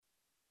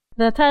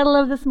The title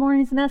of this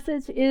morning's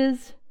message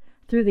is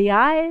Through the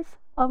Eyes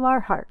of Our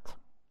Heart.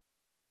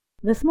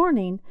 This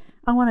morning,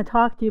 I want to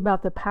talk to you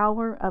about the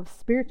power of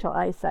spiritual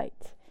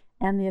eyesight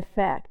and the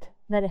effect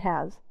that it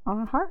has on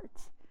our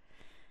hearts.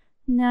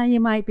 Now, you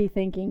might be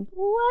thinking,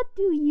 what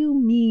do you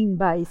mean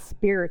by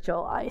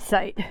spiritual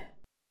eyesight?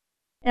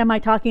 Am I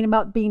talking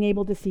about being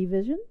able to see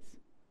visions?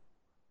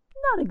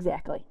 Not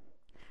exactly.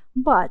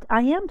 But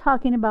I am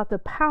talking about the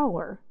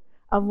power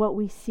of what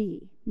we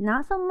see,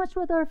 not so much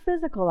with our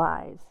physical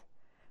eyes,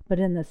 but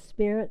in the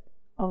spirit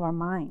of our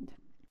mind.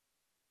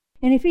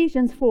 In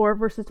Ephesians 4,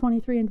 verses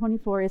 23 and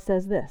 24, it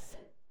says this,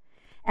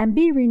 "And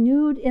be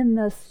renewed in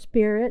the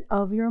spirit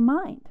of your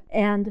mind,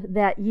 and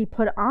that ye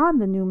put on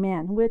the new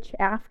man, which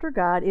after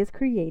God is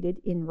created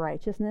in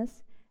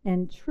righteousness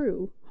and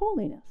true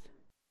holiness."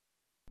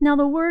 Now,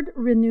 the word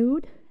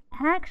renewed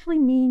actually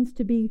means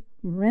to be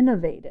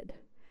renovated.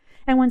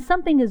 And when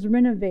something is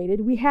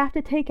renovated, we have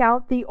to take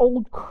out the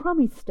old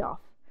crummy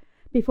stuff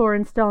before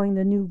installing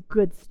the new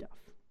good stuff.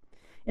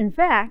 In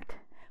fact,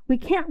 we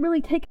can't really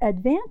take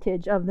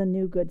advantage of the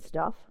new good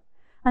stuff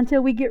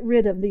until we get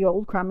rid of the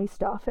old crummy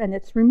stuff and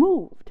it's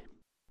removed.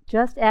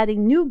 Just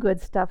adding new good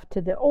stuff to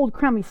the old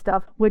crummy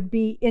stuff would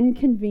be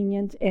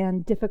inconvenient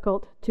and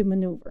difficult to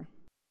maneuver.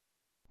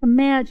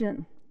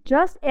 Imagine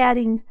just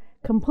adding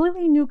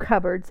completely new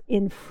cupboards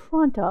in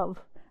front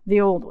of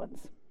the old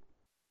ones.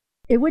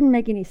 It wouldn't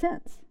make any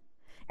sense,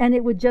 and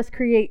it would just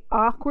create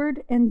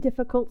awkward and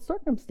difficult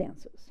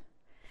circumstances.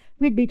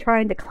 We'd be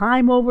trying to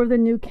climb over the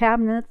new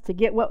cabinets to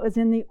get what was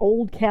in the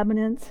old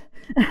cabinets.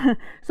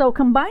 So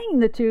combining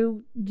the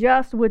two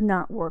just would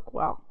not work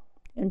well.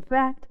 In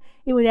fact,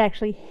 it would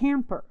actually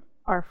hamper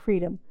our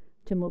freedom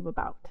to move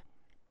about.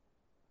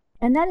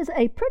 And that is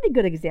a pretty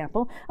good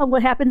example of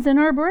what happens in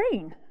our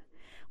brain.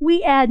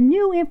 We add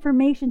new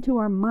information to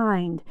our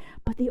mind,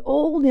 but the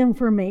old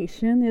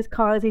information is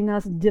causing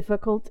us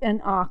difficult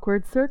and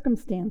awkward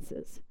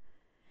circumstances.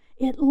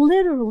 It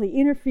literally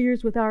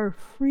interferes with our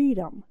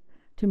freedom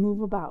to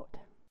move about.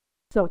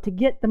 So to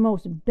get the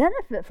most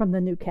benefit from the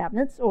new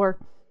cabinets or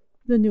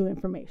the new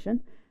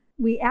information,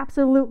 we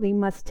absolutely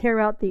must tear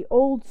out the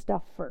old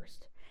stuff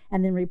first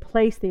and then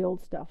replace the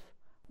old stuff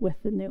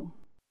with the new.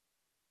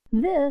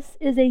 This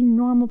is a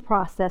normal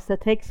process that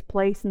takes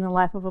place in the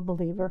life of a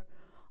believer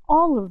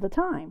all of the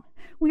time.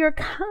 We are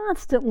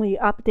constantly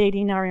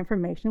updating our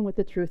information with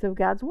the truth of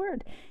God's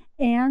Word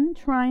and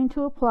trying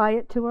to apply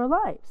it to our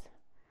lives.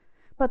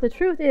 But the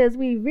truth is,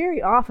 we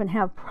very often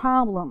have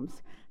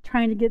problems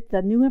trying to get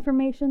the new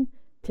information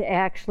to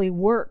actually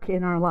work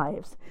in our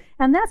lives.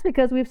 And that's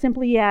because we've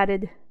simply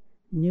added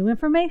new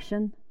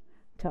information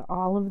to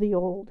all of the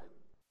old.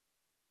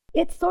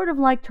 It's sort of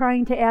like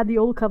trying to add the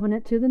old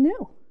covenant to the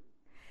new.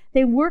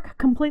 They work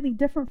completely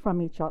different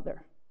from each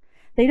other.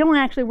 They don't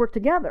actually work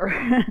together.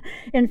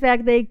 In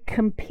fact, they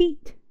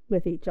compete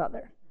with each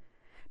other.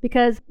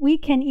 Because we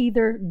can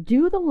either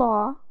do the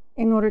law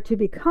in order to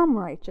become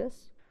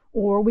righteous,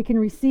 or we can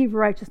receive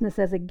righteousness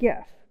as a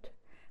gift.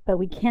 But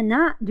we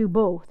cannot do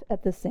both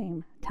at the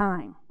same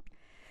time.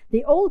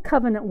 The old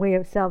covenant way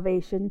of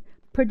salvation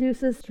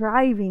produces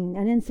striving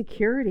and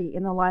insecurity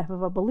in the life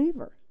of a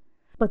believer.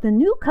 But the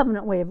new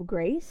covenant way of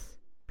grace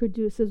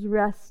produces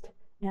rest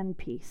and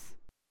peace.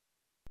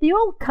 The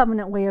old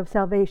covenant way of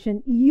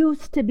salvation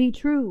used to be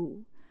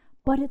true,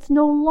 but it's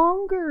no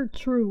longer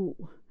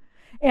true.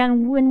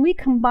 And when we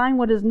combine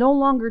what is no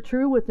longer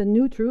true with the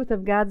new truth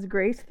of God's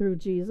grace through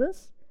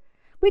Jesus,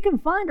 we can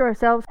find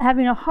ourselves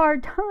having a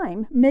hard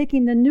time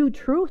making the new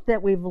truth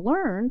that we've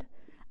learned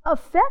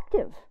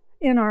effective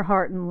in our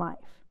heart and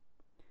life.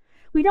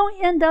 We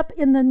don't end up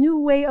in the new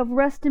way of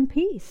rest and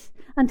peace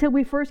until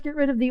we first get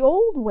rid of the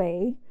old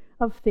way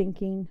of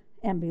thinking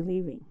and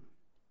believing.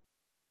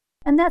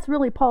 And that's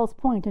really Paul's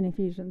point in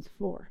Ephesians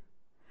 4.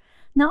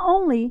 Not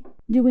only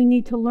do we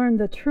need to learn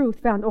the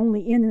truth found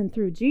only in and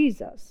through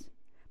Jesus,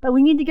 but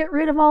we need to get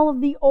rid of all of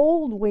the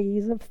old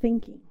ways of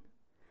thinking,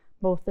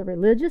 both the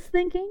religious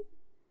thinking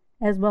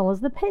as well as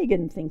the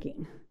pagan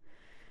thinking.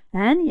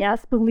 And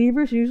yes,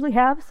 believers usually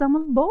have some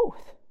of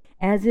both,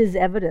 as is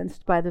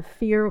evidenced by the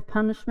fear of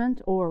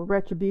punishment or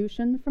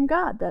retribution from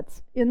God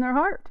that's in their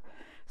heart.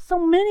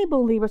 So many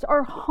believers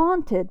are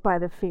haunted by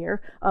the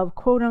fear of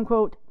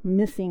quote-unquote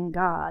missing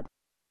God.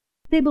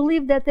 They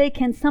believe that they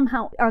can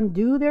somehow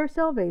undo their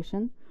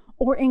salvation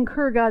or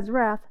incur God's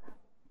wrath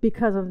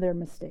because of their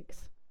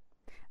mistakes.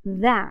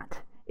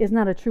 That is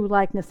not a true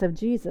likeness of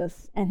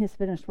Jesus and his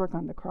finished work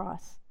on the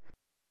cross.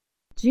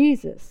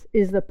 Jesus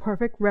is the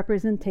perfect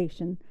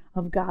representation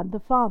of God the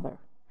Father.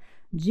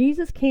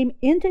 Jesus came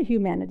into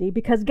humanity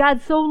because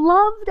God so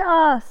loved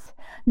us,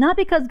 not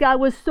because God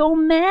was so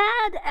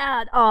mad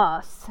at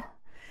us.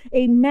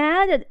 A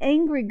mad and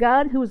angry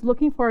God who is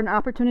looking for an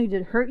opportunity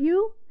to hurt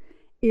you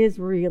is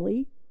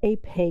really a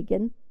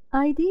pagan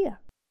idea.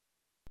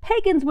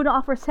 Pagans would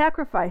offer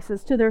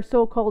sacrifices to their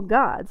so-called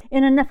gods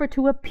in an effort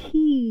to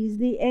appease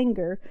the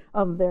anger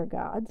of their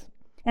gods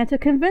and to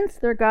convince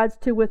their gods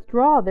to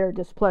withdraw their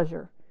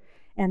displeasure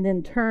and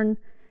then turn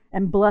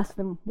and bless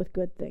them with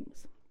good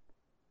things.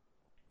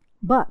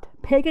 But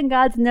pagan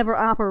gods never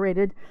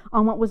operated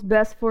on what was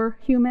best for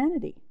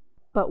humanity,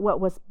 but what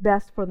was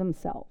best for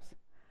themselves.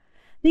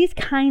 These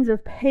kinds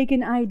of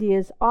pagan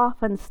ideas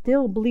often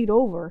still bleed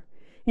over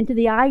into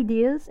the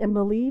ideas and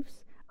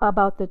beliefs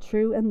about the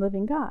true and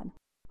living God,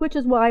 which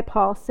is why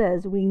Paul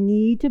says we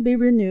need to be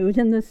renewed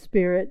in the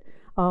spirit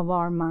of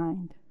our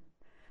mind.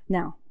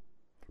 Now,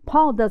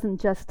 Paul doesn't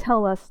just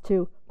tell us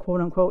to,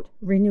 quote unquote,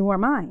 renew our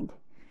mind.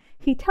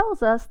 He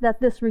tells us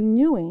that this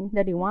renewing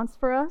that he wants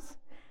for us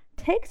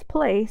takes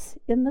place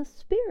in the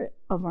spirit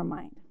of our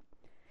mind.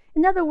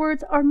 In other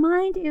words, our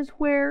mind is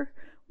where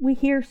we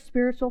hear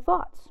spiritual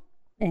thoughts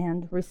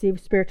and receive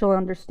spiritual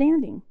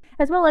understanding,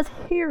 as well as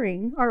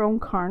hearing our own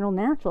carnal,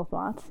 natural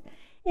thoughts,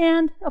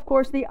 and, of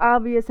course, the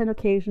obvious and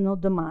occasional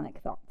demonic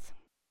thoughts.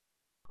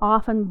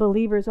 Often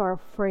believers are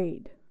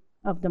afraid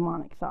of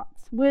demonic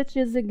thoughts, which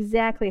is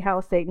exactly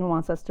how Satan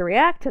wants us to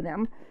react to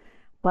them.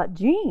 But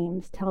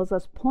James tells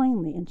us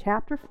plainly in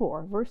chapter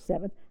 4, verse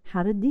 7,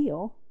 how to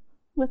deal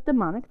with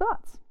demonic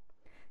thoughts.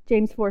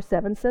 James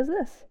 4:7 says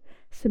this,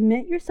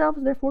 "Submit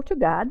yourselves therefore to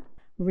God,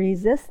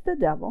 resist the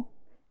devil,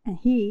 and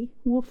he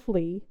will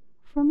flee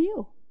from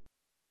you."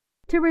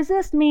 To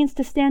resist means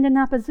to stand in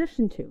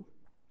opposition to,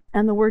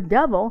 and the word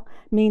devil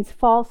means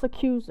false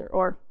accuser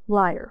or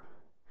liar.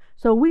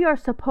 So we are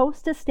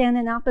supposed to stand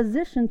in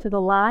opposition to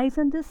the lies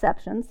and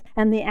deceptions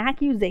and the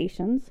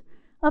accusations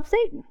of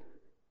Satan.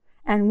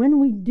 And when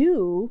we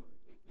do,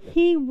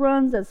 he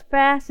runs as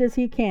fast as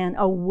he can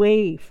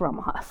away from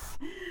us.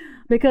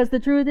 Because the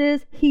truth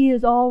is, he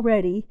is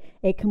already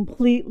a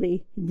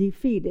completely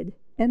defeated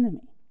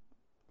enemy.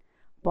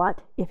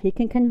 But if he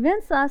can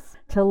convince us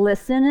to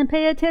listen and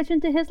pay attention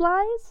to his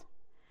lies,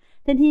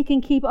 then he can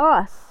keep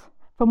us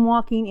from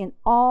walking in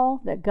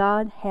all that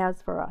God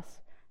has for us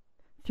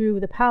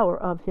through the power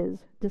of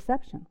his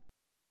deception.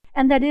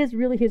 And that is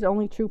really his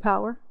only true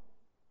power,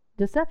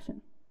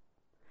 deception.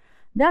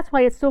 That's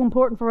why it's so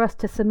important for us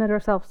to submit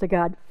ourselves to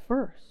God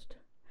first.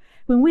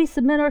 When we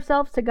submit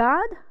ourselves to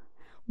God,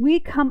 we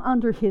come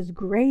under his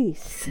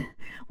grace.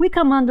 We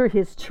come under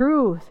his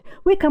truth.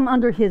 We come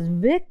under his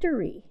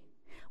victory.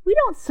 We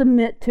don't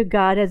submit to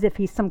God as if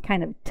he's some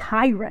kind of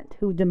tyrant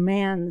who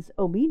demands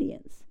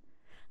obedience.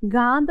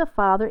 God the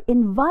Father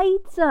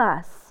invites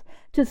us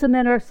to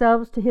submit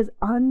ourselves to his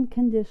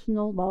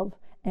unconditional love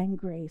and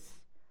grace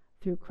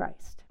through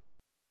Christ.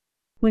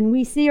 When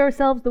we see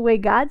ourselves the way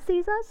God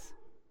sees us,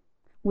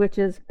 which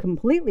is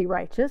completely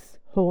righteous,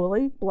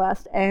 holy,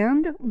 blessed,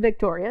 and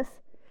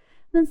victorious,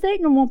 then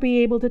Satan won't be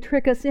able to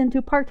trick us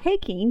into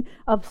partaking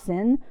of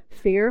sin,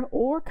 fear,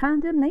 or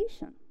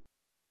condemnation.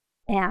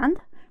 And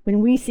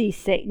when we see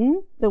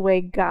Satan the way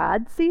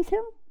God sees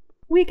him,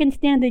 we can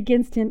stand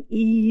against him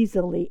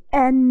easily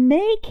and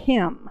make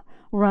him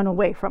run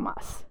away from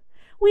us.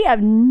 We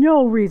have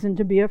no reason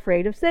to be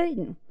afraid of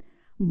Satan,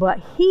 but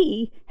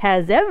he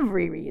has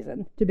every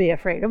reason to be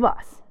afraid of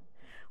us.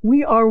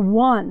 We are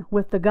one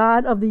with the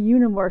God of the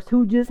universe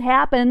who just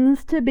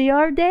happens to be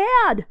our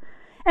dad.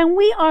 And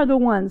we are the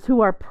ones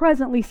who are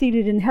presently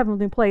seated in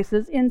heavenly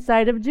places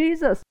inside of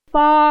Jesus,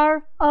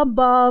 far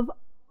above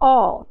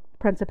all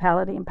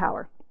principality and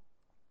power.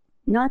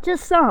 Not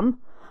just some,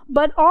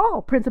 but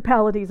all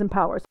principalities and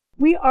powers.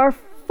 We are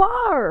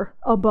far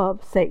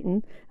above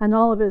Satan and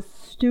all of his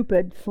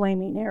stupid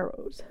flaming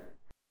arrows.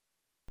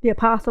 The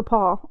Apostle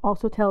Paul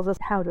also tells us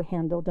how to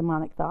handle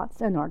demonic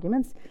thoughts and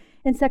arguments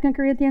in 2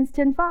 Corinthians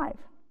 10:5.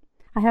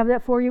 I have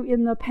that for you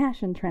in the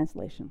Passion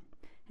Translation.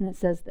 And it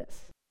says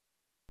this,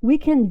 "We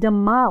can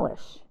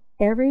demolish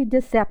every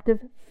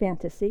deceptive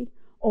fantasy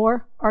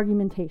or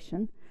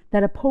argumentation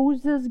that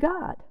opposes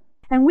God.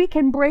 And we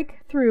can break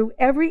through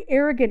every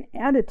arrogant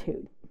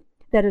attitude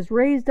that is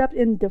raised up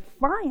in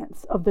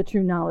defiance of the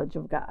true knowledge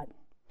of God.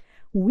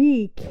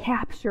 We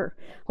capture,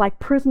 like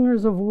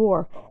prisoners of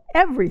war,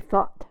 every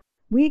thought.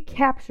 We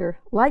capture,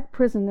 like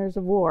prisoners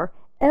of war,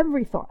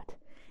 every thought,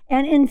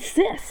 and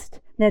insist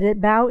that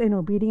it bow in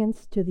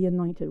obedience to the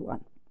Anointed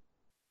One."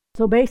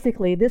 So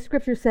basically, this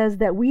scripture says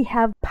that we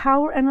have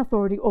power and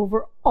authority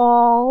over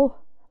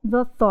all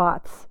the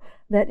thoughts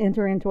that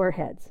enter into our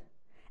heads,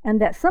 and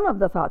that some of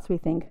the thoughts we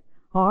think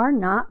are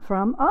not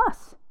from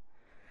us.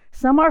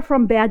 Some are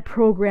from bad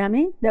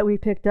programming that we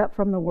picked up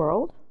from the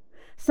world.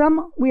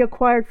 Some we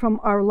acquired from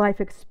our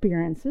life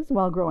experiences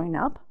while growing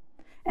up,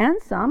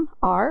 and some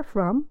are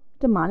from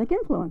demonic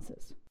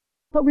influences.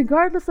 But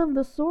regardless of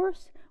the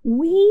source,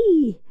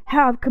 we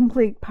have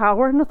complete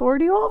power and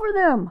authority over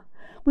them.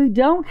 We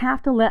don't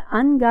have to let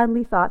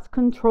ungodly thoughts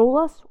control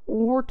us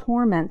or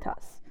torment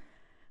us.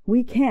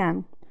 We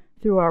can,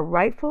 through our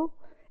rightful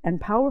and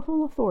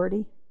powerful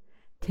authority,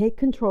 take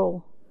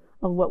control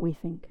of what we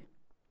think.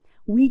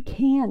 We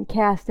can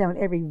cast down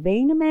every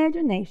vain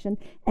imagination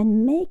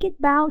and make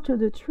it bow to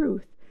the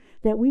truth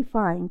that we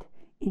find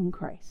in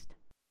Christ.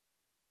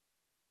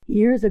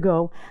 Years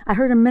ago, I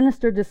heard a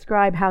minister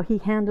describe how he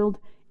handled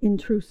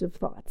intrusive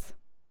thoughts.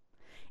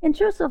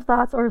 Intrusive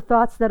thoughts are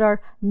thoughts that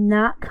are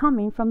not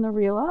coming from the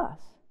real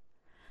us.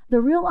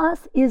 The real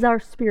us is our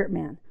spirit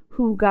man,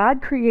 who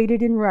God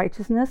created in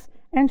righteousness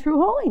and true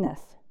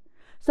holiness.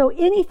 So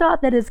any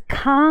thought that is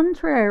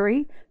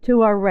contrary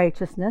to our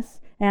righteousness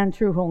and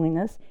true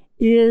holiness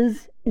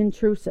is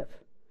intrusive,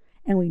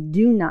 and we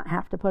do not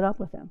have to put up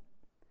with them.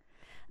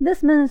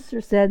 This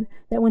minister said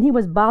that when he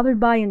was bothered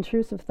by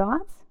intrusive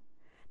thoughts,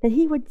 that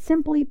he would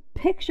simply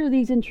picture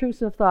these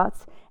intrusive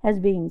thoughts as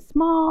being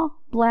small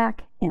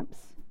black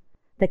imps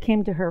that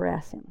came to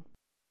harass him.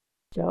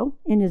 So,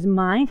 in his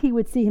mind, he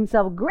would see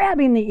himself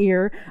grabbing the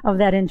ear of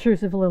that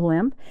intrusive little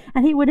imp,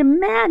 and he would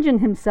imagine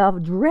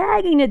himself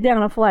dragging it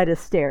down a flight of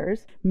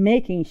stairs,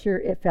 making sure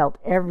it felt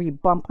every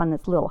bump on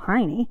its little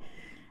hiney.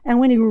 And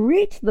when he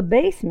reached the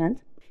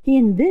basement, he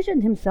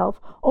envisioned himself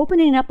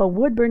opening up a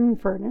wood-burning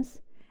furnace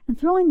and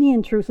throwing the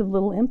intrusive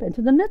little imp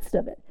into the midst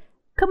of it,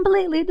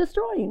 completely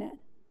destroying it.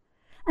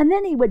 And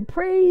then he would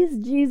praise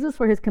Jesus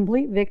for his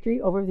complete victory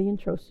over the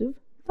intrusive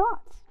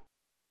thoughts.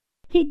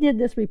 He did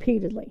this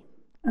repeatedly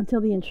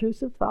until the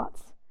intrusive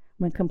thoughts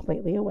went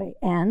completely away.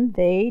 And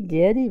they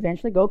did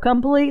eventually go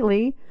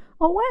completely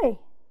away.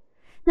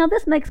 Now,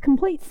 this makes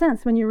complete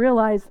sense when you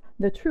realize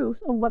the truth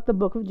of what the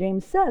book of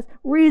James says.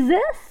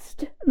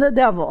 Resist the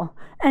devil,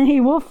 and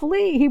he will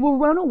flee. He will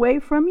run away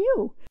from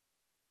you.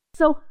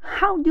 So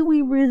how do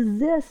we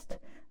resist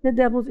the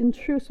devil's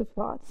intrusive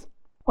thoughts,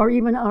 or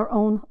even our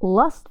own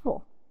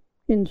lustful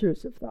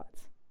intrusive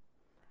thoughts?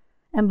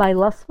 And by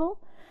lustful,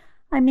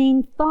 I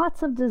mean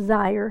thoughts of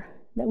desire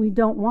that we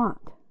don't want.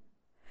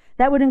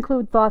 That would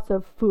include thoughts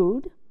of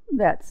food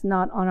that's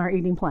not on our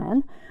eating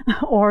plan,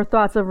 or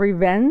thoughts of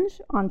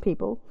revenge on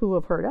people who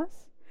have hurt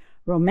us,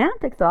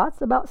 romantic thoughts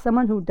about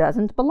someone who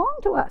doesn't belong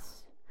to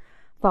us,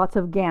 thoughts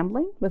of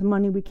gambling with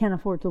money we can't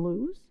afford to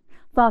lose,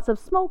 thoughts of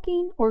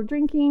smoking or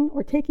drinking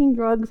or taking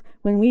drugs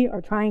when we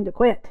are trying to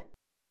quit.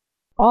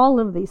 All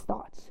of these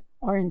thoughts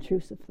are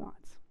intrusive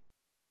thoughts.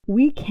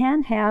 We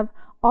can have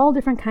all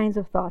different kinds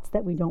of thoughts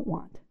that we don't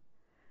want,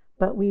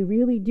 but we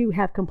really do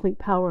have complete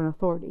power and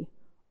authority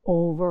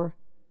over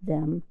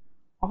them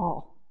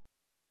all.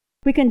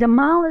 We can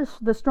demolish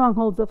the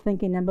strongholds of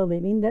thinking and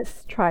believing that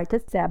try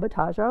to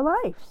sabotage our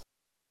lives.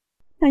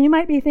 Now, you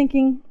might be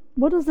thinking,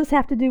 what does this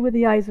have to do with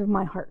the eyes of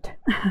my heart?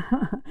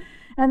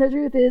 And the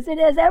truth is, it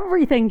has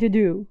everything to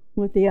do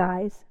with the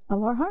eyes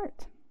of our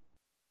heart.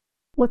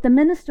 What the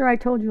minister I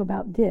told you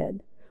about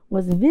did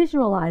was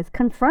visualize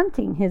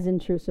confronting his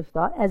intrusive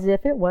thought as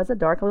if it was a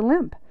dark little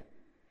imp.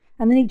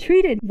 And then he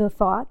treated the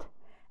thought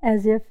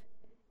as if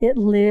it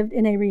lived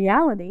in a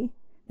reality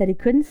that he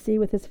couldn't see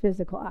with his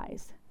physical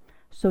eyes.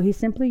 So he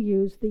simply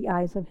used the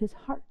eyes of his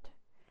heart,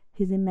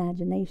 his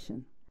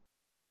imagination.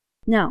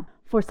 Now,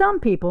 for some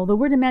people, the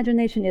word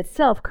imagination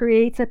itself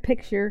creates a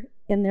picture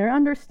in their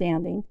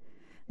understanding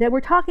that we're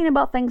talking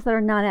about things that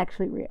are not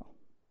actually real.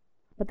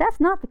 But that's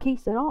not the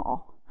case at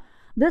all.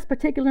 This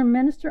particular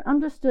minister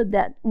understood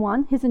that,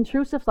 one, his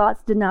intrusive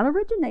thoughts did not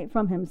originate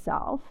from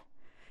himself.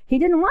 He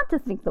didn't want to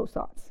think those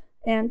thoughts.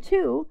 And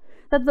two,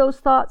 that those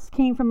thoughts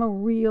came from a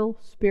real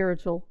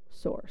spiritual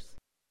source.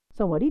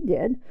 So what he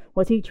did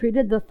was he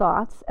treated the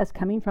thoughts as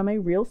coming from a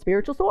real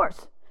spiritual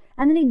source.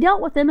 And then he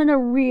dealt with them in a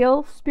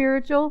real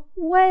spiritual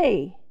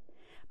way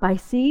by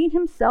seeing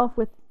himself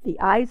with the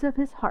eyes of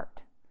his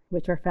heart,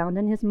 which are found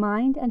in his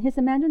mind and his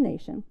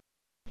imagination.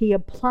 He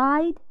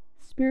applied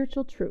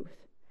spiritual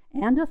truth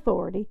and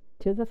authority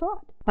to the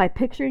thought by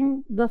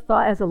picturing the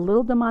thought as a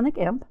little demonic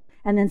imp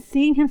and then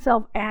seeing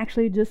himself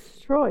actually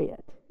destroy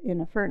it in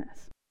a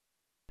furnace.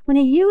 When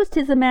he used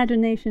his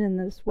imagination in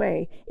this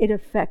way, it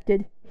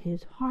affected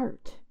his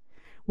heart,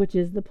 which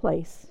is the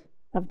place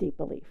of deep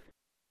belief.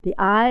 The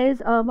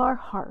eyes of our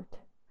heart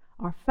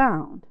are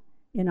found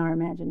in our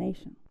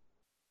imagination.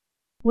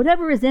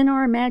 Whatever is in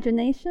our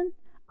imagination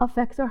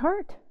affects our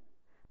heart,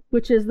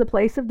 which is the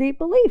place of deep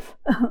belief.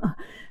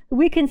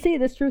 We can see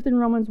this truth in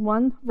Romans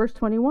 1, verse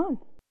 21.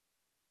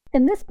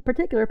 In this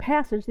particular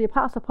passage, the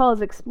Apostle Paul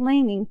is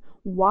explaining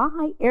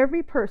why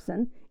every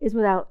person is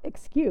without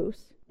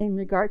excuse in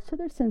regards to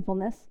their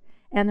sinfulness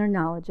and their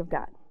knowledge of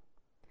God.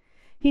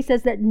 He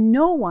says that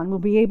no one will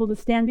be able to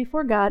stand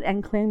before God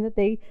and claim that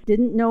they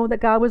didn't know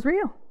that God was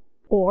real,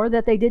 or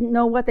that they didn't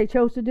know what they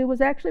chose to do was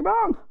actually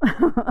wrong.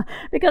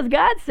 Because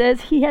God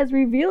says he has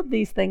revealed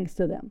these things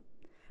to them,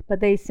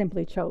 but they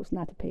simply chose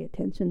not to pay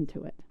attention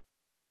to it.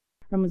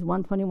 Romans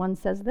 1:21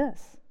 says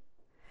this,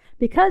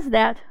 because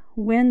that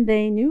when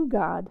they knew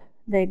God,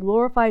 they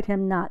glorified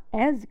him not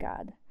as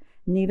God,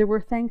 neither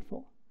were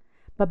thankful,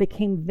 but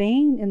became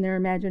vain in their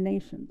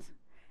imaginations,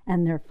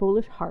 and their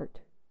foolish heart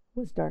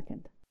was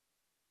darkened.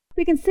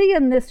 We can see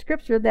in this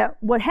scripture that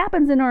what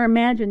happens in our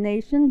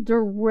imagination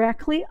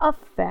directly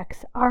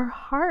affects our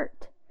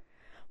heart.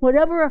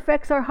 Whatever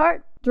affects our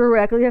heart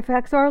directly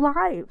affects our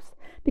lives,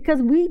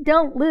 because we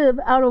don't live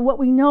out of what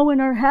we know in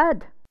our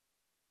head.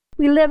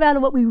 We live out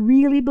of what we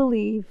really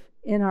believe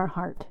in our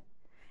heart.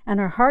 And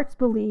our hearts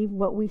believe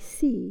what we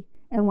see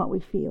and what we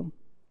feel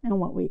and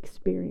what we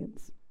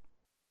experience.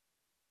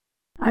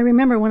 I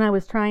remember when I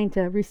was trying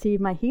to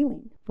receive my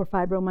healing for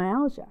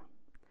fibromyalgia,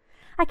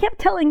 I kept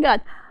telling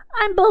God,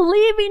 I'm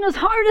believing as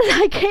hard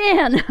as I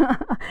can.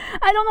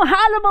 I don't know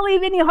how to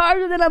believe any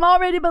harder than I'm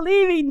already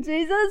believing,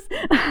 Jesus.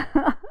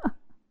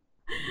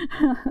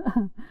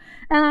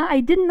 And I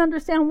didn't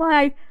understand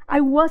why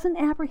I wasn't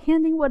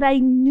apprehending what I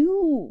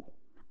knew.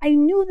 I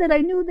knew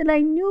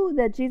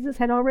that Jesus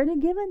had already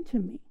given to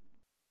me.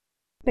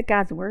 But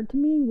God's word to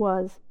me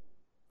was,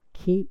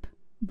 keep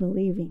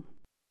believing.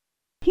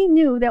 He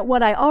knew that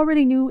what I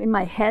already knew in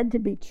my head to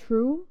be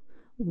true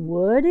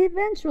would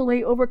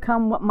eventually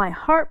overcome what my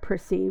heart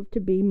perceived to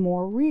be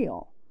more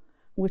real,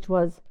 which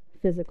was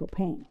physical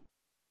pain.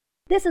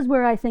 This is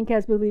where I think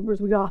as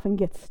believers we often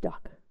get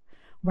stuck,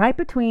 right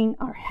between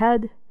our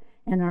head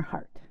and our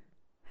heart.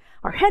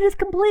 Our head is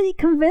completely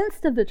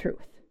convinced of the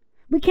truth.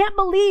 We can't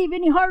believe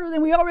any harder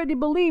than we already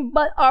believe,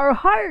 but our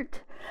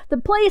heart, the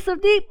place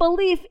of deep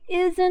belief,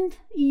 isn't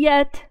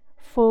yet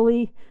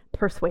fully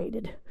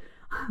persuaded.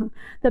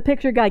 The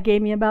picture God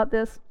gave me about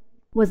this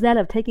was that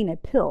of taking a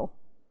pill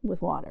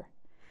with water.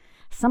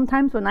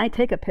 Sometimes when I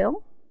take a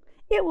pill,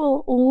 it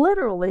will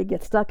literally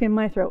get stuck in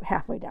my throat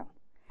halfway down,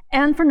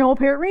 and for no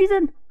apparent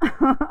reason.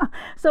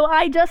 So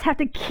I just have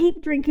to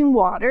keep drinking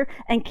water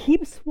and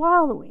keep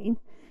swallowing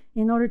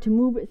in order to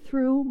move it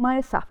through my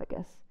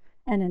esophagus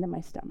and into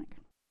my stomach.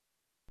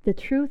 The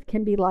truth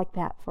can be like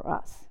that for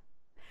us.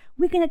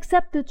 We can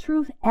accept the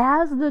truth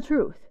as the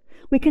truth.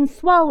 We can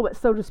swallow it,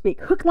 so to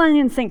speak, hook, line,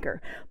 and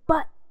sinker,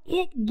 but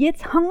it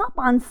gets hung up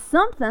on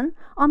something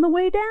on the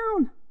way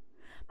down.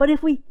 But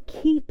if we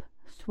keep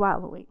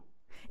swallowing,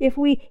 if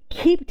we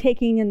keep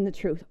taking in the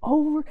truth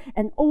over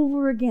and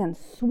over again,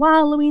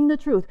 swallowing the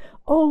truth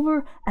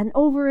over and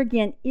over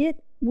again,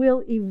 it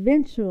will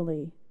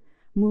eventually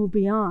move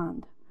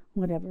beyond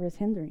whatever is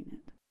hindering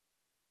it.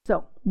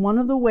 So, one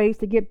of the ways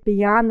to get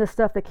beyond the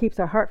stuff that keeps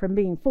our heart from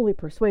being fully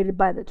persuaded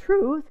by the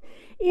truth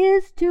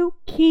is to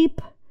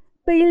keep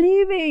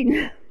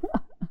believing.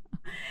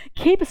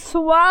 Keep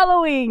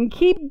swallowing,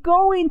 keep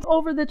going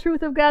over the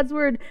truth of God's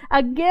word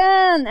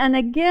again and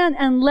again,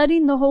 and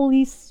letting the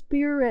Holy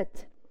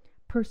Spirit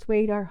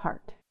persuade our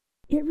heart.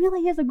 It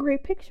really is a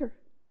great picture.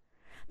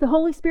 The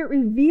Holy Spirit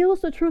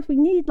reveals the truth we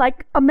need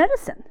like a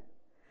medicine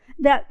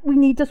that we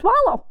need to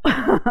swallow.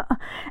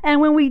 And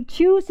when we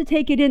choose to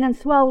take it in and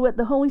swallow it,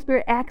 the Holy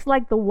Spirit acts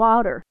like the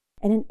water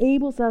and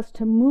enables us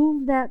to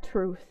move that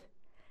truth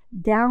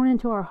down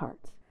into our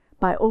hearts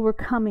by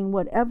overcoming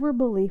whatever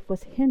belief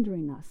was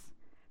hindering us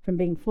from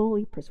being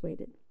fully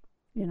persuaded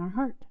in our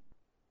heart.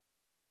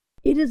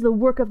 It is the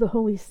work of the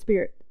Holy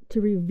Spirit to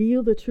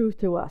reveal the truth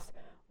to us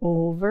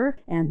over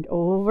and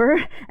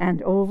over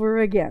and over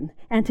again,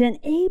 and to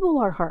enable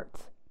our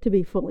hearts to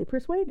be fully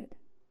persuaded.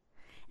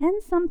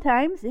 And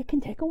sometimes it can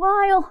take a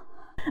while.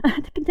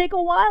 It can take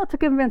a while to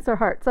convince our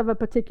hearts of a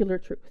particular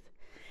truth.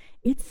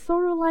 It's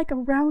sort of like a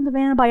round of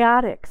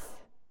antibiotics.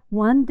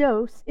 One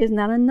dose is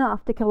not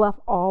enough to kill off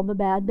all the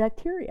bad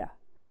bacteria.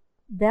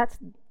 That's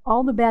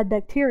all the bad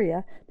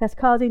bacteria that's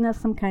causing us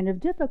some kind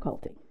of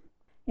difficulty.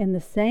 In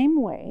the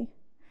same way,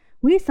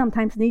 we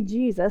sometimes need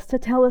Jesus to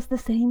tell us the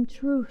same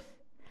truth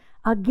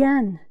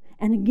again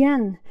and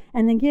again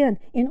and again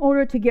in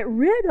order to get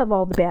rid of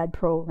all the bad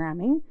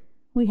programming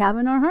we have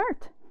in our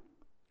heart.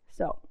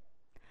 So,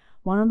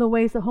 one of the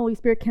ways the Holy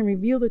Spirit can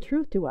reveal the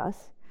truth to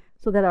us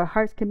so that our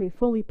hearts can be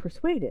fully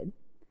persuaded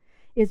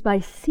is by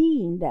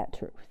seeing that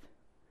truth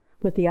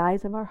with the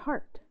eyes of our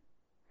heart.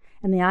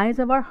 And the eyes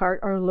of our heart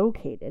are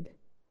located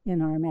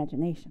in our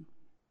imagination.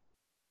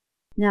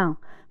 Now,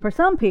 for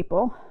some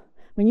people,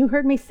 when you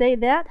heard me say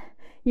that,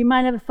 you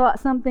might have thought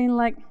something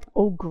like,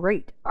 oh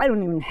great, I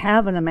don't even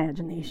have an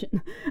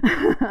imagination.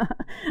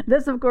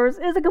 This, of course,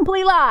 is a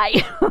complete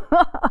lie.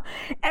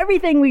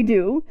 Everything we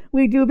do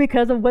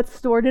because of what's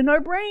stored in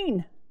our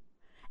brain.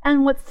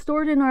 And what's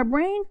stored in our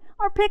brain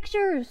are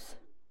pictures.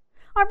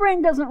 Our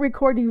brain doesn't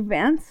record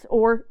events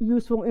or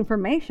useful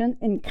information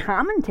in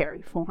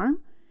commentary form.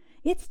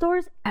 It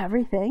stores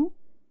everything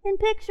in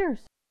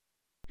pictures.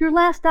 Your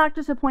last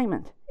doctor's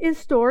appointment is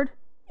stored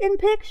in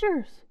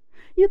pictures.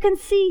 You can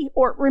see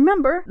or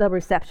remember the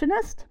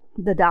receptionist,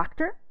 the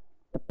doctor,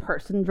 the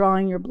person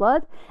drawing your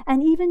blood,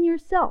 and even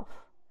yourself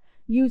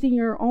using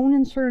your own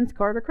insurance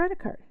card or credit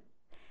card.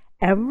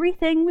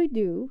 Everything we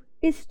do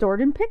is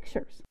stored in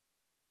pictures.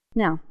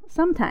 Now,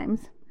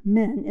 sometimes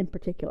men in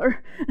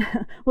particular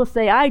will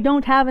say, I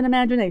don't have an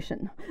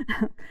imagination.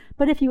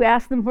 But if you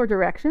ask them for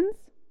directions,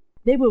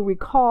 they will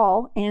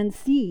recall and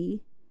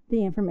see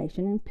the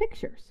information in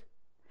pictures.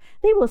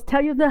 They will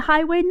tell you the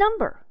highway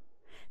number.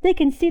 They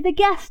can see the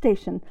gas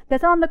station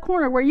that's on the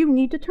corner where you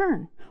need to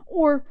turn,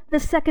 or the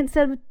second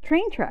set of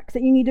train tracks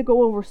that you need to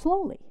go over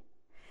slowly.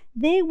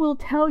 They will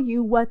tell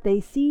you what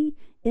they see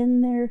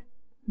in their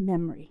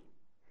memory.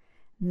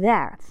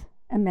 That's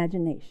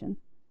imagination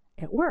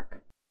at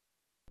work.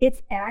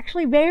 It's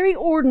actually very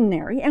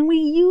ordinary, and we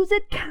use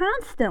it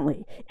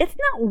constantly. It's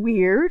not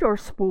weird or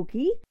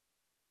spooky.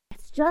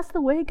 It's just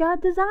the way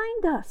God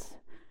designed us.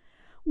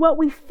 What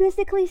we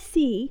physically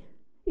see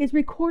is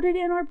recorded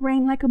in our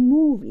brain like a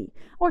movie,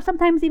 or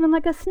sometimes even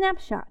like a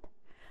snapshot.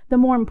 The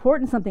more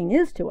important something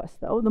is to us,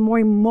 though, the more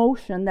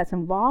emotion that's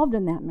involved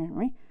in that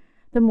memory,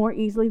 the more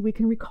easily we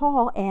can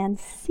recall and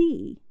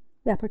see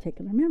that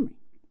particular memory.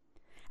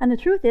 And the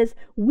truth is,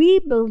 we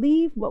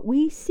believe what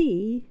we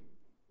see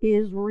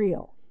is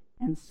real,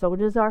 and so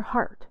does our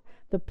heart,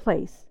 the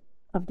place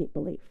of deep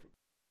belief.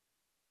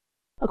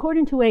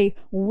 According to a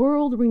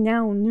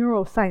world-renowned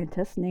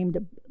neuroscientist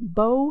named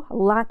Bo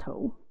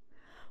Lato,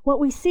 what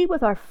we see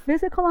with our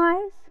physical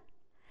eyes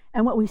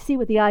and what we see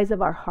with the eyes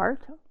of our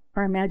heart,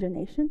 our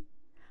imagination,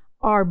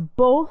 are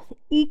both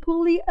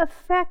equally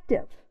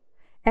effective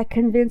at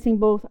convincing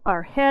both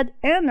our head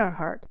and our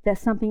heart that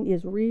something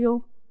is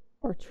real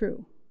or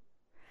true.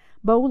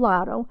 Bo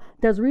Lato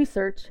does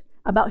research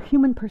about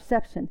human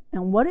perception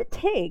and what it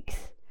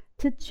takes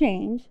to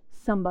change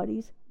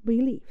somebody's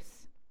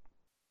beliefs.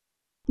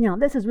 Now,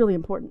 this is really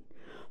important.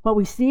 What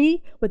we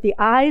see with the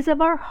eyes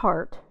of our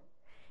heart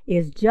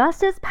is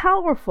just as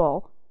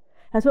powerful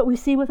as what we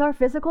see with our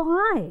physical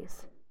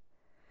eyes.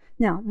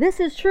 Now, this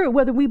is true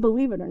whether we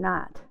believe it or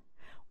not.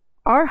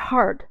 Our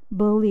heart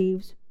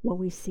believes what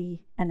we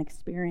see and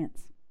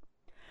experience.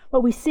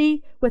 What we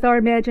see with our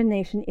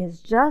imagination is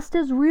just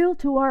as real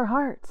to our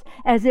hearts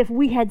as if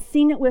we had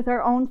seen it with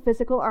our own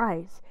physical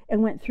eyes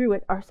and went through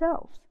it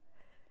ourselves.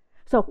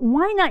 So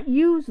why not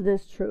use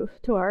this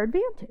truth to our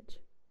advantage?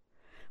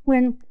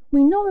 When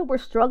we know that we're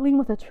struggling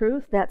with a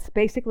truth that's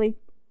basically,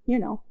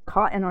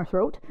 caught in our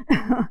throat,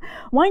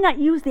 why not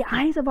use the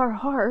eyes of our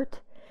heart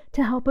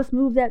to help us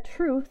move that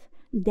truth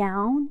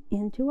down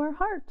into our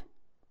heart?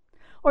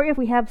 Or if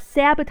we have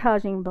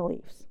sabotaging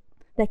beliefs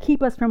that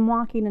keep us from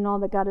walking in all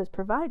that God has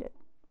provided,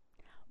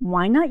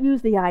 why not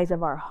use the eyes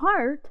of our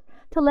heart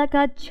to let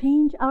God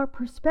change our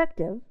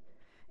perspective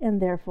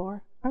and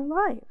therefore our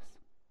lives?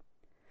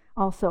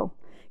 Also,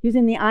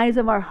 using the eyes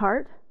of our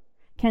heart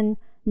can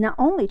not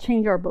only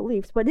change our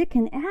beliefs, but it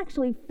can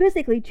actually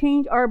physically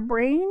change our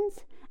brains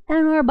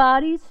and our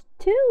bodies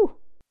too.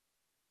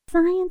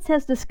 Science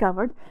has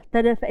discovered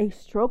that if a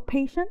stroke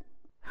patient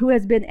who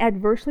has been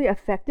adversely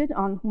affected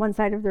on one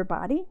side of their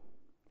body,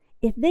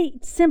 if they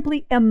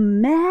simply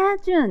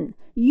imagine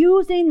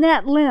using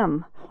that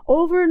limb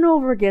over and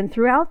over again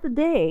throughout the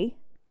day,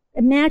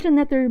 imagine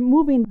that they're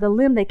moving the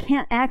limb they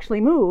can't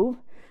actually move,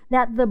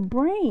 that the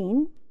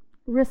brain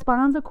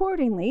responds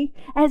accordingly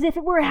as if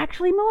it were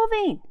actually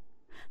moving.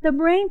 The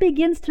brain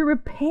begins to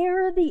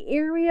repair the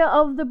area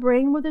of the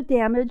brain where the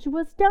damage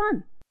was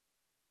done.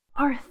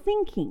 Our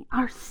thinking,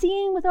 our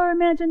seeing with our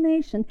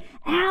imagination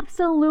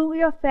absolutely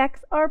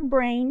affects our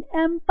brain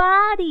and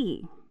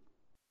body.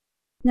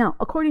 Now,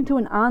 according to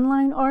an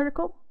online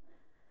article,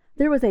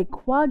 there was a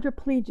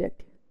quadriplegic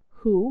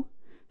who,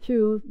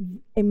 through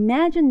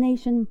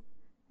imagination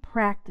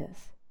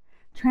practice,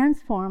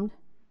 transformed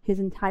his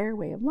entire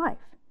way of life.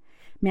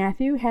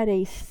 Matthew had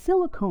a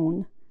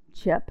silicone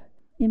chip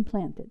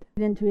implanted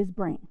into his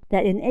brain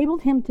that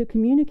enabled him to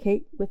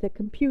communicate with a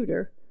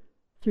computer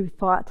through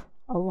thought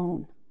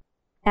alone.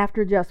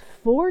 After just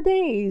 4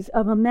 days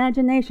of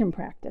imagination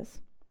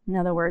practice, in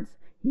other words,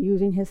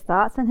 using his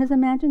thoughts and his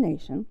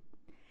imagination,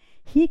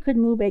 he could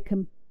move a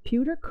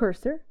computer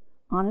cursor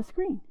on a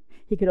screen.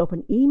 He could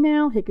open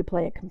email, he could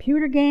play a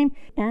computer game,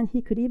 and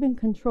he could even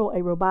control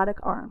a robotic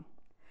arm,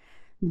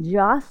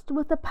 just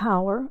with the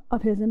power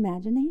of his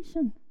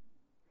imagination.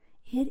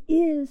 It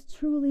is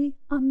truly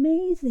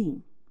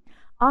amazing.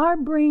 Our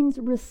brains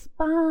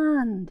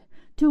respond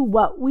to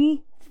what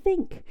we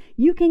think.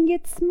 You can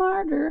get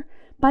smarter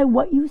by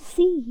what you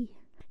see.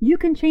 You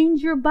can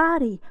change your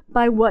body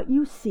by what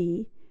you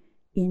see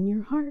in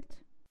your heart.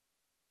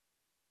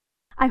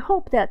 I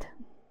hope that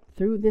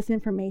through this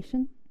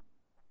information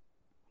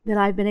that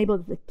I've been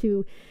able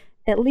to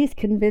at least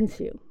convince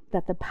you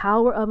that the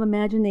power of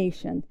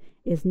imagination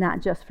is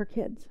not just for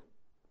kids.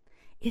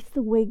 It's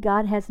the way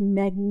God has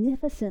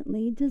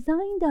magnificently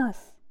designed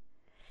us.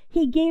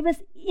 He gave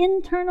us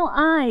internal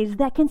eyes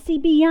that can see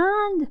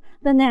beyond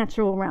the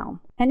natural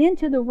realm and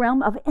into the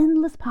realm of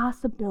endless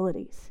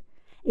possibilities,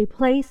 a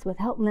place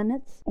without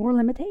limits or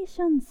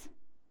limitations.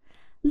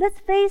 Let's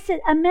face it,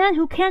 a man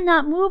who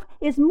cannot move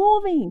is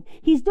moving.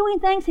 He's doing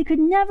things he could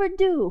never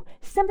do,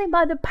 simply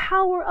by the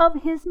power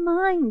of his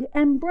mind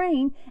and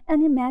brain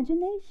and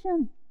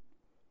imagination.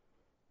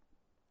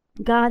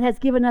 God has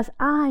given us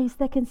eyes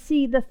that can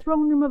see the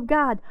throne room of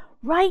God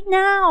right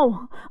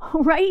now,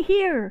 right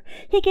here.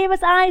 He gave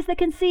us eyes that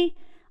can see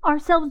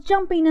ourselves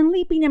jumping and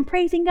leaping and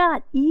praising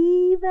God,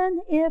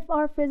 even if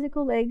our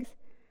physical legs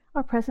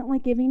are presently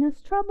giving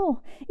us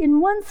trouble.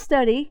 In one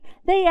study,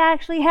 they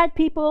actually had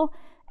people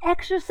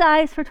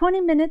exercise for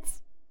 20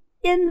 minutes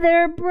in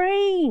their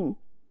brain.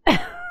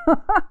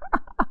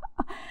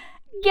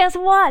 Guess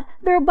what?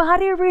 Their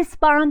body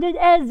responded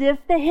as if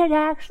they had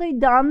actually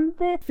done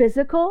the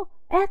physical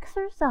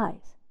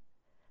exercise.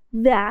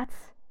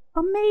 That's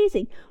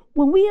amazing.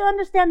 When we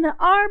understand that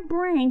our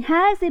brain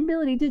has the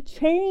ability to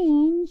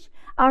change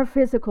our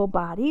physical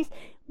bodies,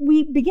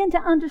 we begin to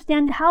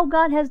understand how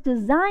God has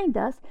designed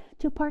us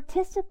to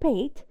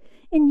participate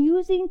in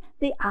using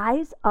the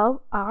eyes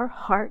of our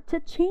heart to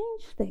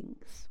change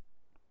things.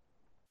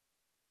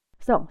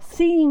 So,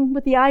 seeing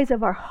with the eyes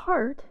of our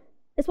heart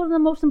is one of the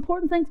most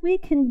important things we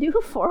can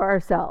do for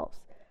ourselves.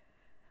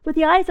 With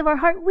the eyes of our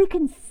heart, we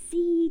can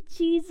see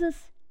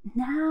Jesus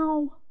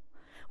now.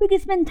 We can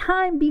spend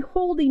time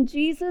beholding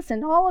Jesus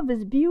and all of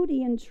his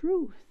beauty and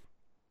truth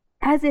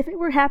as if it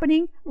were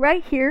happening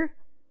right here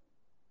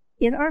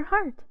in our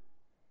heart.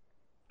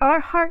 Our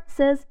heart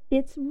says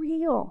it's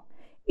real,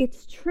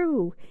 it's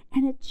true,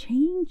 and it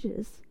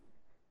changes.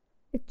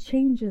 It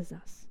changes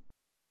us.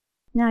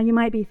 Now you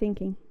might be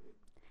thinking,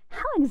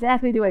 how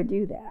exactly do I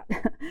do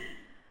that?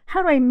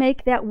 How do I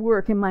make that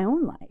work in my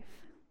own life?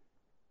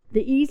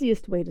 The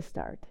easiest way to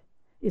start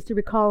is to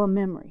recall a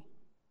memory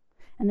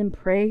and then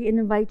pray and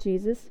invite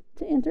Jesus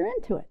to enter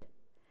into it,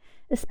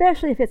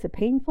 especially if it's a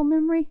painful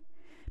memory,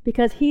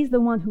 because he's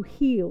the one who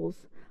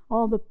heals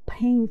all the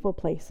painful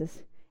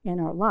places in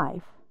our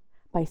life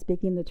by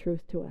speaking the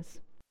truth to us.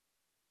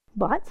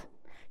 But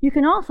you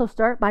can also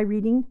start by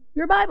reading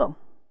your Bible.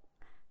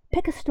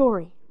 Pick a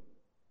story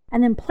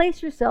and then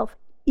place yourself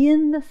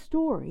in the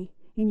story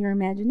in your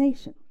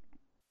imagination.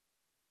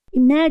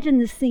 Imagine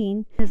the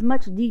scene in as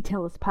much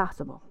detail as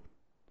possible.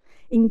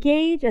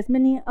 Engage as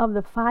many of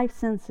the 5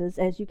 senses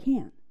as you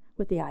can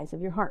with the eyes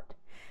of your heart.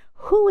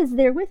 Who is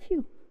there with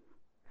you?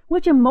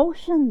 Which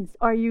emotions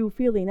are you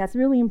feeling? That's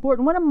really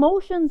important. What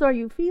emotions are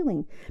you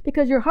feeling?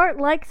 Because your heart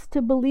likes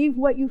to believe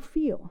what you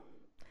feel,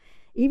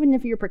 even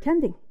if you're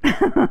pretending.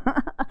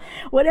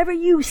 Whatever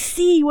you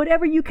see,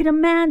 whatever you can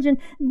imagine,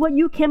 what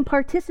you can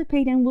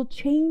participate in will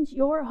change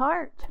your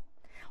heart.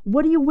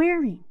 What are you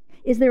wearing?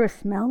 Is there a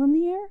smell in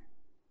the air?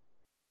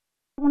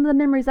 One of the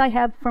memories I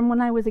have from when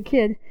I was a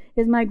kid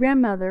is my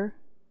grandmother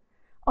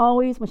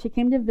always, when she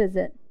came to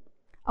visit,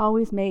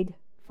 always made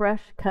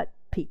fresh cut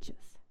peaches.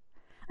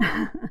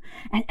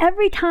 And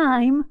every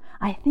time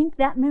I think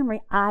that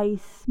memory, I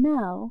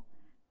smell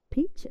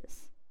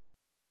peaches.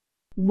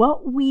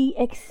 What we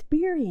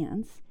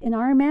experience in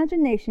our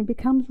imagination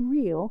becomes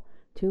real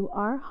to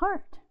our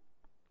heart.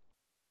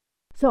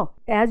 So,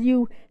 as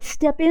you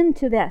step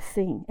into that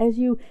scene, as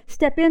you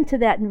step into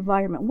that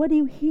environment, what do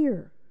you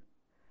hear?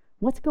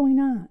 What's going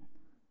on?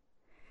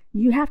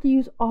 You have to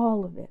use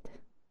all of it,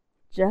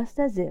 just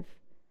as if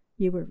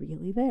you were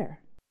really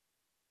there.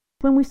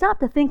 When we stop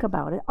to think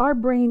about it, our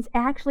brains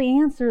actually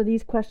answer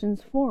these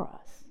questions for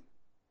us.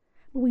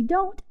 But we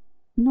don't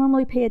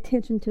normally pay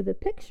attention to the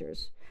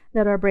pictures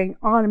that our brain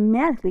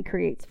automatically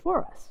creates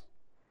for us.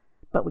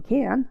 But we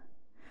can.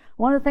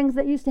 One of the things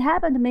that used to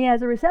happen to me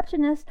as a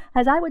receptionist,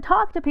 as I would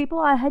talk to people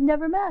I had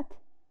never met.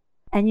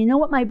 And you know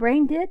what my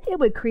brain did? It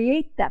would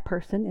create that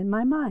person in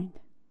my mind.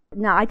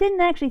 Now, I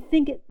didn't actually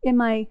think it in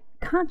my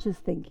conscious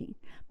thinking,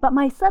 but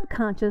my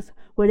subconscious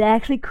would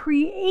actually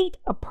create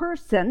a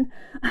person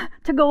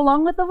to go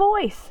along with the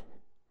voice.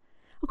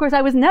 Of course,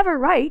 I was never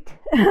right.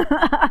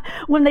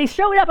 When they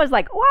showed up, I was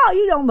like, wow,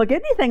 you don't look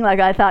anything like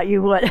I thought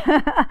you would.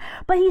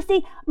 But you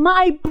see,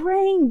 my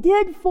brain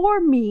did for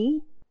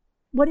me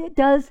what it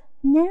does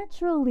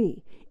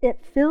naturally. It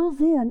fills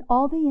in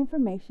all the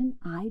information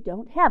I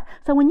don't have.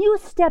 So when you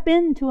step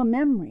into a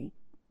memory,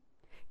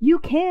 you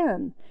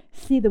can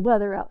see the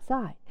weather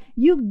outside.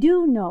 You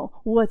do know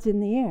what's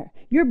in the air.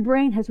 Your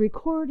brain has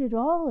recorded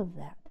all of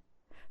that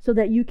so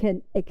that you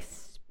can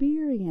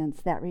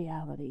experience that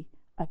reality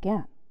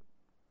again.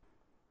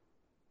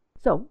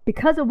 So,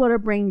 because of what our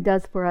brain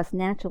does for us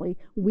naturally,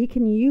 we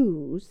can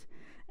use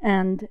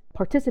and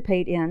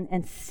participate in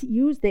and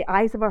use the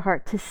eyes of our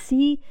heart to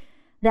see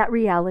that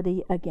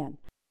reality again.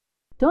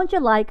 Don't you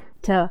like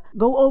to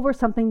go over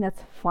something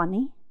that's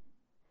funny?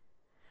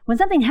 When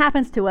something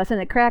happens to us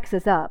and it cracks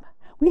us up,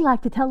 we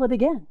like to tell it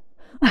again.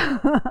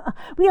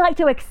 We like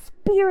to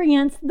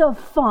experience the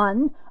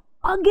fun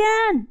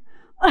again.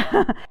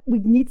 We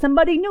need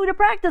somebody new to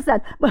practice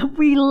that, but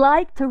we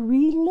like to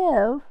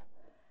relive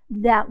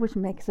that which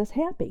makes us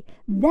happy.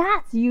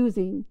 That's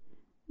using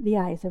the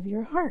eyes of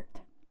your heart.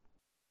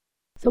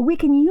 So we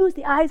can use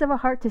the eyes of our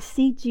heart to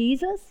see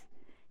Jesus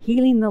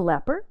healing the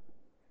leper,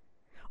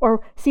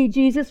 or see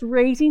Jesus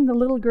raising the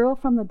little girl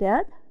from the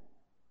dead,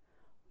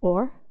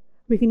 or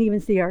we can even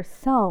see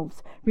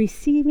ourselves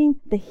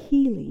receiving the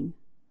healing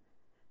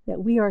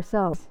that we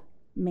ourselves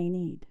may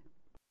need.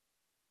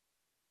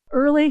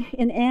 Early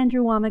in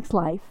Andrew Wommack's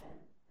life,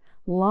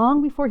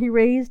 long before he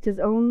raised his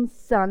own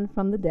son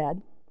from the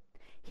dead,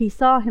 he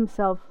saw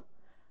himself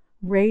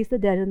raise the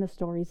dead in the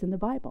stories in the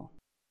Bible.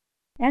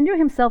 Andrew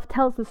himself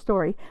tells the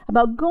story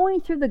about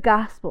going through the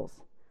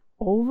Gospels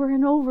over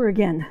and over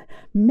again,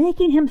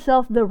 making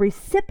himself the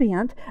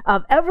recipient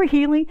of every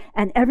healing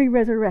and every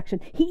resurrection.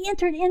 He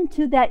entered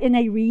into that in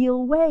a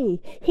real way.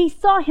 He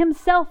saw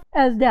himself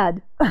as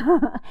dead.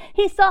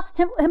 He saw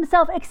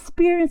himself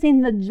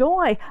experiencing the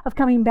joy of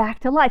coming back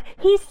to life.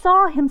 He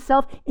saw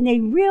himself in a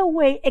real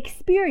way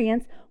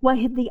experience what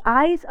the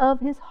eyes of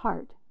his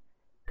heart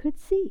could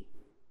see,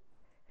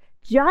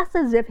 just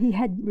as if he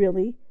had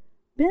really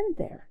been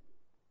there.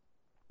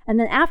 And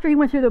then after he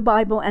went through the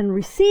Bible and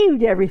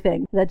received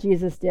everything that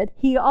Jesus did,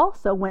 he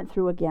also went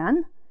through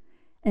again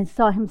and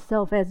saw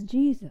himself as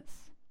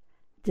Jesus,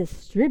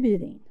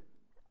 distributing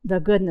the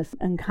goodness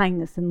and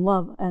kindness and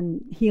love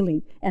and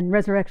healing and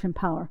resurrection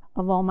power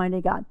of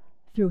Almighty God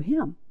through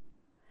him.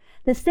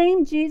 The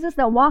same Jesus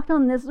that walked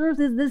on this earth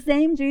is the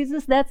same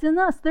Jesus that's in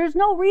us. There's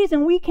no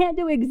reason we can't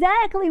do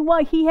exactly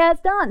what he has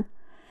done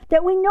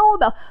that we know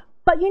about.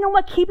 But you know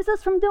what keeps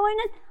us from doing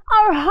it?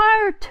 Our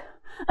heart.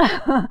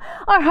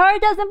 Our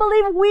heart doesn't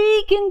believe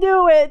we can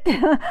do it.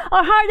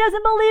 Our heart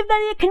doesn't believe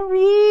that it can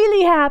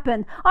really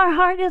happen. Our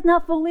heart is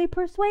not fully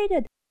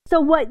persuaded. So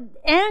what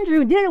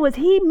Andrew did was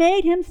he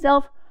made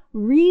himself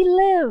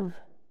relive.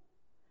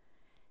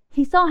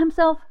 He saw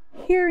himself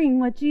hearing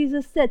what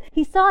Jesus said.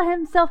 He saw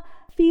himself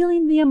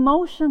feeling the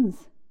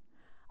emotions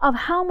of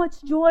how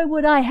much joy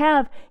would I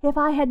have if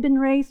I had been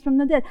raised from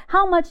the dead.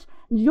 How much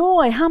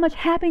joy, how much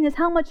happiness,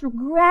 how much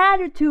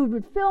gratitude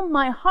would fill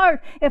my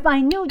heart if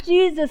I knew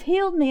Jesus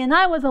healed me and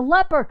I was a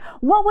leper.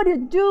 What would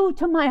it do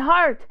to my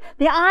heart?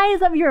 The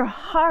eyes of your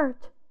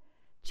heart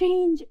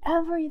change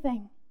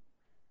everything.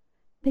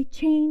 They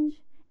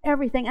change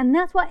everything. And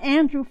that's what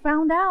Andrew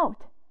found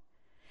out.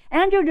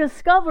 Andrew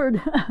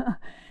discovered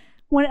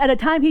when at a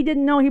time he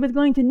didn't know he was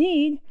going to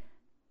need,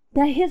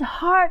 that his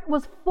heart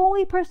was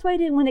fully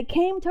persuaded when it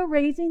came to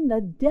raising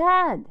the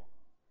dead.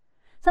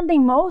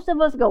 Something most of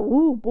us go,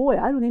 ooh, boy,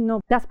 I don't even know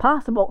if that's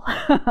possible.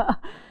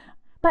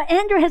 But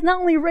Andrew has not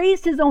only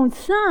raised his own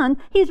son,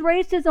 he's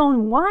raised his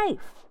own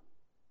wife.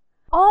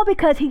 All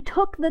because he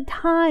took the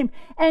time.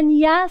 And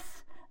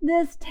yes,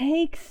 this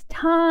takes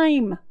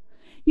time.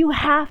 You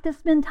have to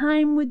spend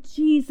time with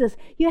Jesus.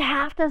 You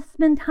have to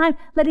spend time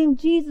letting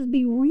Jesus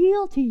be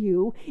real to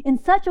you in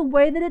such a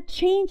way that it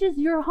changes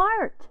your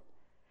heart.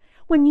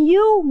 When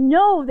you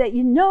know that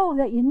you know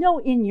that you know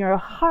in your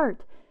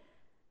heart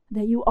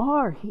that you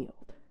are healed.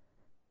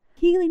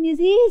 Healing is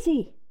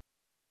easy.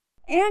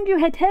 Andrew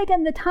had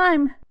taken the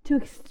time to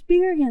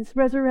experience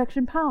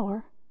resurrection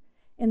power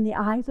in the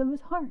eyes of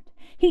his heart.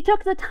 He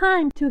took the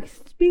time to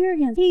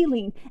experience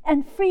healing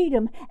and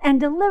freedom and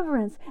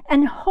deliverance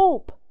and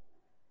hope.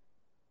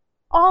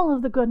 All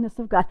of the goodness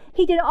of God.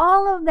 He did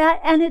all of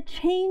that and it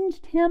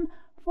changed him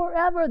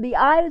forever. The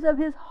eyes of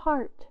his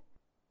heart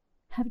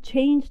have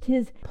changed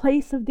his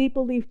place of deep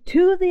belief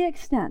to the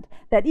extent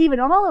that even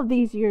all of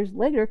these years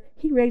later,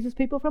 he raises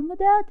people from the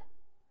dead.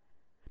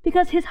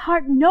 Because his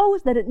heart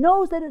knows that it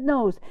knows that it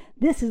knows.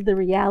 This is the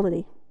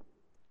reality.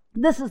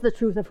 This is the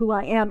truth of who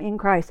I am in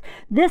Christ.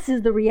 This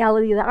is the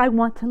reality that I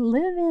want to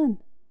live in.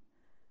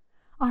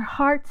 Our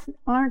hearts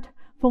aren't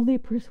fully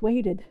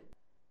persuaded.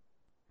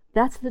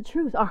 That's the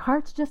truth. Our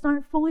hearts just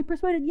aren't fully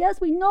persuaded.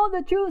 Yes, we know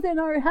the truth in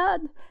our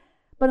head,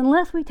 but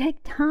unless we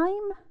take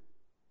time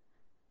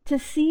to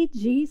see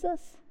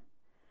Jesus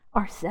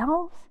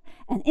ourselves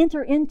and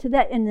enter into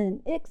that in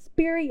an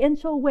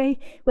experiential way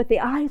with the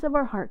eyes of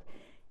our heart,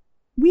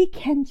 we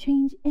can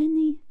change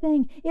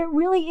anything. It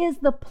really is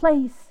the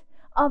place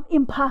of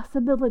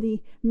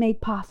impossibility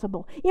made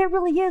possible. It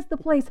really is the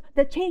place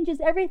that changes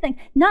everything,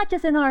 not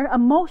just in our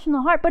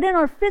emotional heart, but in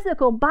our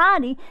physical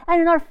body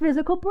and in our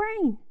physical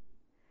brain.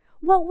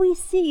 What we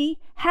see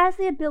has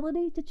the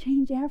ability to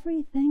change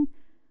everything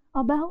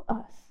about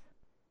us.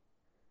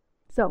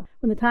 So,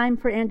 when the time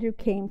for Andrew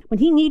came, when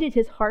he needed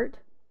his heart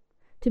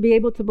to be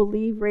able to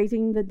believe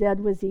raising the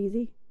dead was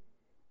easy,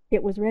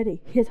 it was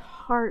ready. His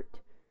heart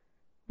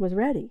was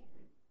ready.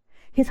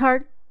 His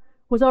heart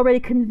was already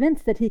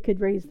convinced that he could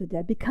raise the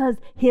dead because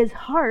his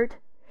heart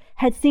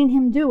had seen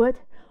him do it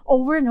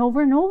over and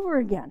over and over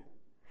again.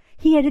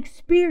 He had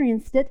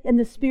experienced it in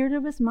the spirit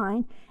of his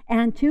mind,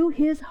 and to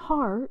his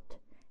heart,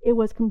 it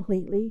was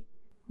completely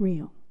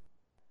real.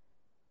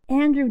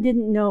 Andrew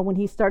didn't know when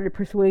he started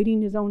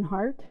persuading his own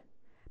heart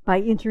by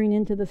entering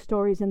into the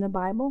stories in the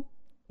Bible,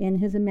 in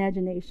his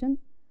imagination,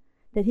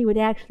 that he would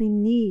actually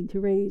need to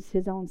raise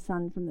his own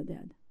son from the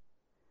dead.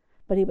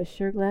 But he was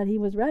sure glad he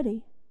was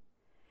ready.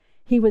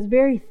 He was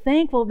very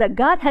thankful that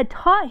God had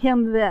taught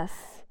him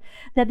this,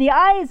 that the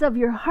eyes of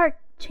your heart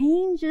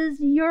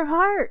changes your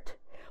heart.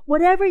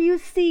 Whatever you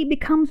see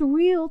becomes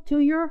real to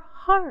your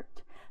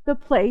heart, the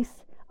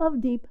place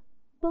of deep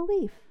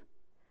belief.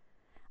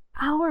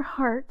 Our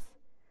hearts,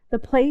 the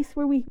place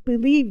where we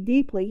believe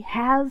deeply,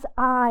 has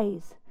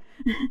eyes.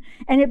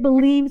 And it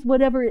believes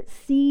whatever it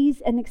sees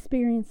and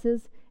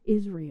experiences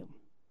is real.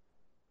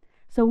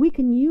 So we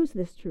can use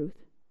this truth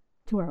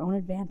to our own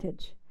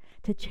advantage,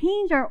 to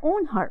change our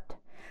own heart,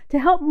 to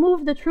help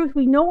move the truth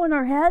we know in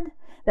our head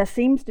that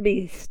seems to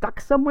be stuck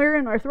somewhere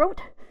in our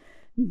throat,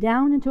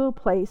 down into a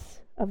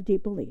place of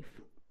deep belief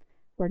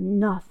where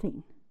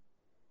nothing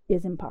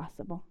is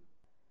impossible.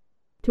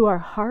 To our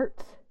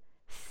hearts,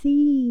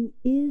 seeing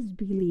is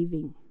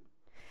believing.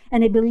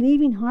 And a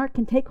believing heart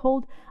can take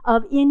hold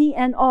of any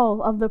and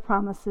all of the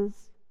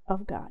promises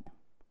of God.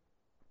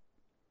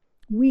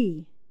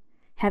 We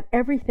have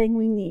everything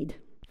we need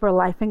for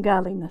life and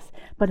godliness.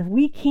 But if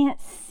we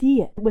can't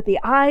see it with the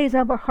eyes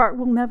of our heart,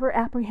 we'll never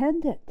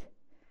apprehend it.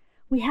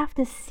 We have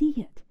to see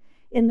it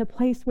in the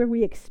place where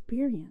we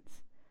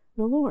experience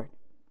the Lord.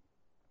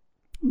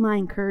 My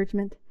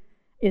encouragement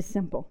is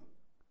simple.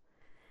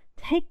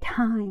 Take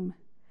time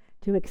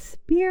to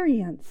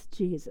experience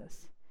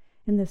Jesus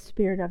in the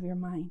spirit of your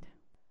mind.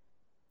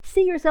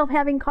 See yourself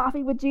having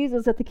coffee with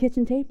Jesus at the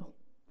kitchen table,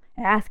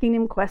 asking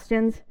him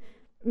questions,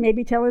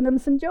 maybe telling him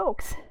some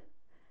jokes.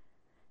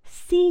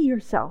 See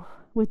yourself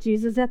with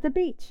Jesus at the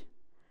beach,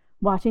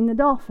 watching the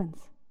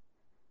dolphins,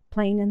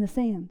 playing in the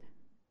sand.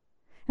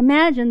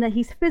 Imagine that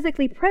he's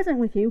physically present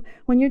with you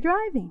when you're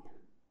driving.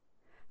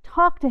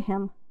 Talk to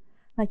him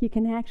like you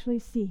can actually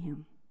see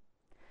him.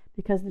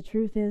 Because the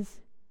truth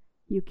is,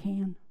 you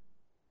can.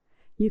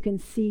 You can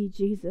see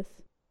Jesus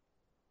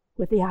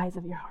with the eyes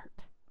of your heart.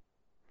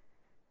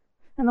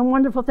 And the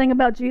wonderful thing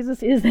about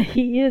Jesus is that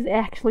he is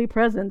actually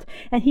present,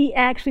 and he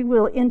actually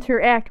will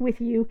interact with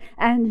you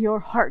and your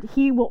heart.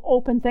 He will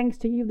open things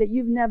to you that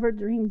you've never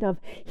dreamed of.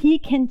 He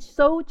can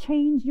so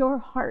change your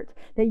heart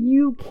that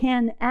you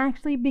can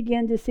actually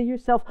begin to see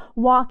yourself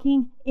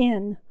walking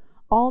in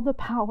all the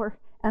power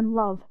and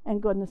love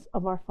and goodness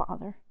of our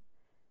Father.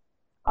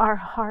 Our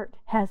heart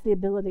has the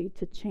ability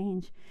to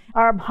change.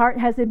 Our heart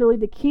has the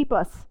ability to keep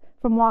us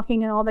from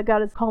walking in all that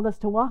God has called us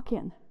to walk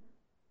in.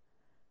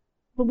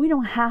 But we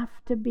don't have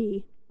to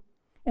be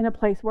in a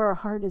place where our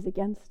heart is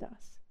against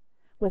us,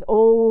 with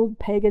old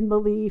pagan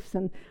beliefs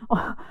and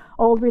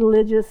old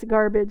religious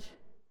garbage.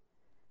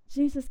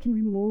 Jesus can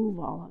remove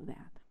all of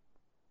that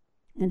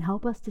and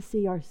help us to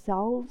see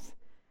ourselves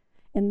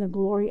in the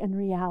glory and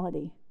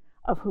reality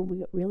of who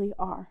we really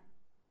are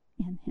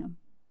in him.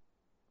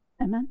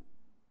 Amen?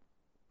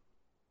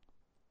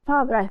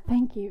 Father, I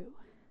thank you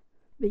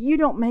that you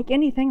don't make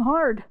anything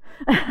hard.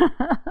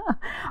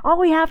 All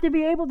we have to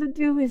be able to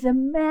do is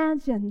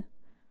imagine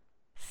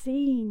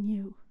seeing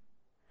you,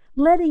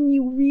 letting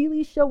you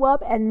really show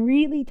up and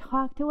really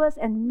talk to us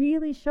and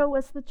really show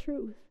us the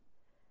truth.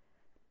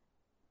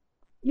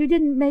 You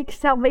didn't make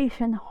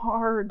salvation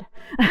hard.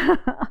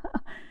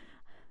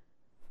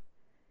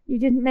 You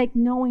didn't make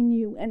knowing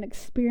you and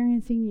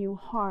experiencing you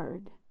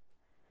hard.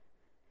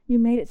 You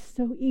made it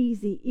so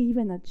easy,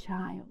 even a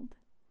child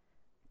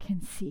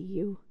can see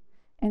you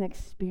and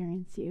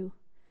experience you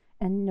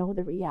and know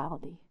the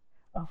reality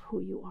of who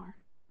you are.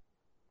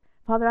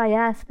 Father, I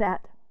ask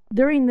that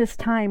during this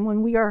time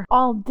when we are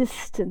all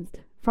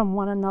distant from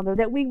one another,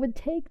 that we would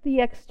take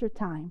the extra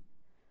time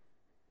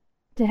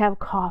to have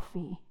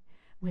coffee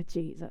with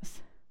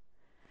Jesus,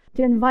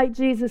 to invite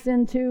Jesus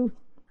into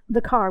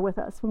the car with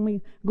us when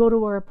we go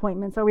to our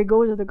appointments or we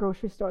go to the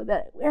grocery store,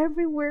 that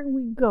everywhere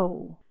we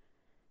go,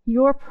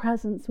 your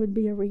presence would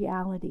be a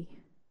reality.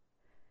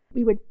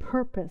 We would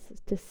purpose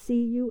to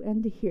see you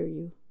and to hear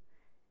you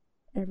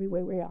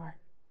everywhere we are.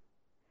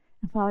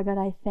 And Father God,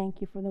 I thank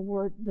you for the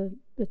word,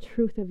 the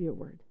truth of your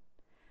word.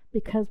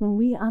 Because when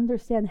we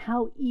understand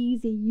how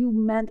easy you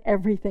meant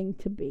everything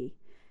to be,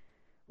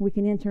 we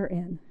can enter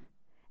in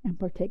and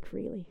partake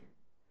freely.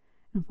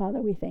 And Father,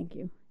 we thank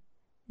you.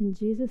 In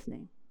Jesus'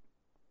 name,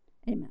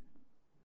 amen.